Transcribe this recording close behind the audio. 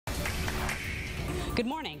Good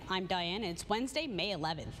morning, I'm Diane, and it's Wednesday, May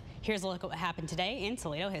 11th. Here's a look at what happened today in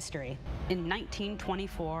Toledo history. In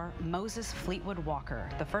 1924, Moses Fleetwood Walker,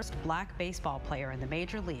 the first black baseball player in the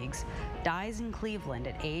major leagues, dies in Cleveland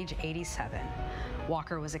at age 87.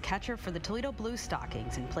 Walker was a catcher for the Toledo Blue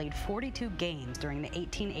Stockings and played 42 games during the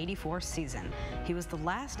 1884 season. He was the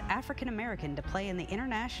last African-American to play in the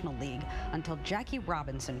International League until Jackie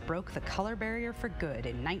Robinson broke the color barrier for good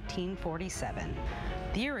in 1947.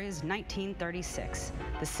 The year is 1936.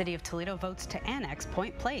 The city of Toledo votes to annex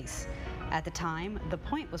Point Place. At the time, the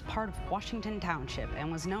Point was part of Washington Township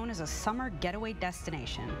and was known as a summer getaway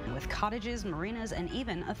destination with cottages, marinas, and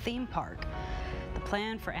even a theme park. The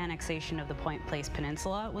plan for annexation of the Point Place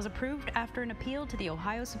Peninsula was approved after an appeal to the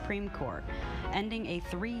Ohio Supreme Court, ending a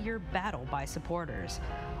 3-year battle by supporters.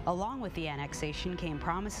 Along with the annexation came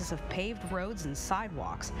promises of paved roads and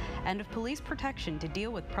sidewalks, and of police protection to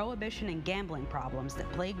deal with prohibition and gambling problems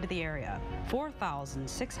that plagued the area.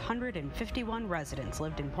 4,651 residents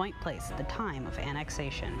lived in Point Place at the time of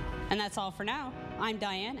annexation. And that's all for now. I'm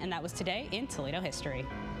Diane, and that was today in Toledo history.